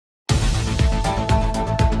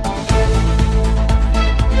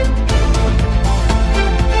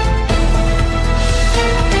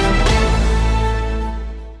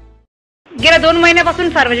गेल्या 2 महिन्यापासून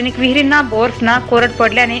सार्वजनिक विहिरींना, बोअर्सना कोरड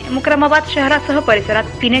पडल्याने मुकरामाबाद शहरासह परिसरात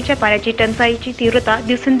पिण्याच्या पाण्याची टंचाईची तीव्रता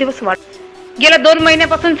दिवसेंदिवस गेल्या 2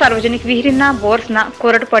 महिन्यापासून सार्वजनिक विहिरींना, बोअर्सना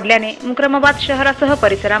कोरड पडल्याने मुकरामाबाद शहरासह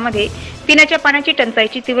परिसरामध्ये पिण्याच्या पाण्याची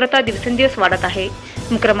टंचाईची तीव्रता दिवसेंदिवस वाढत आहे।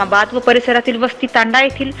 मुकरामाबाद व परिसरातील वस्ती तांडा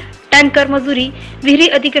येथील टँकर मजुरी विहिरी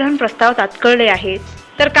अधिग्रहण प्रस्ताव तात्काळले आहेत,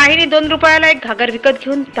 तर काहींनी 2 रुपयाला एक घागर विकत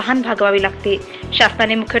घेऊन तहान भागवावी लागते।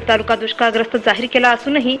 शासनाने मुखेड तालुका दुष्काळग्रस्त जाहीर केला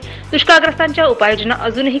असूनही दुष्काळग्रस्तांच्या उपाययोजना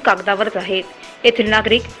अजूनही कागदावरच आहेत। येथील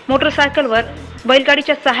नागरिक मोटरसायकलवर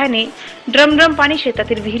बैलगाडीच्या सहाय्याने ड्रम पाणी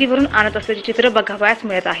शेतातील विहिरीवरून आणत असल्याचे चित्र बघावयास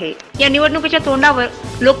मिळत आहे। या निवडणुकीच्या तोंडावर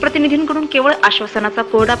लोकप्रतिनिधींकडून केवळ आश्वासनाचा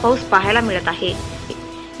कोरडा पाऊस पाहायला मिळत आहे।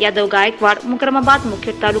 यादव गायकवाड, मुकरामाबाद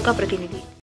मुखेड तालुका प्रतिनिधी।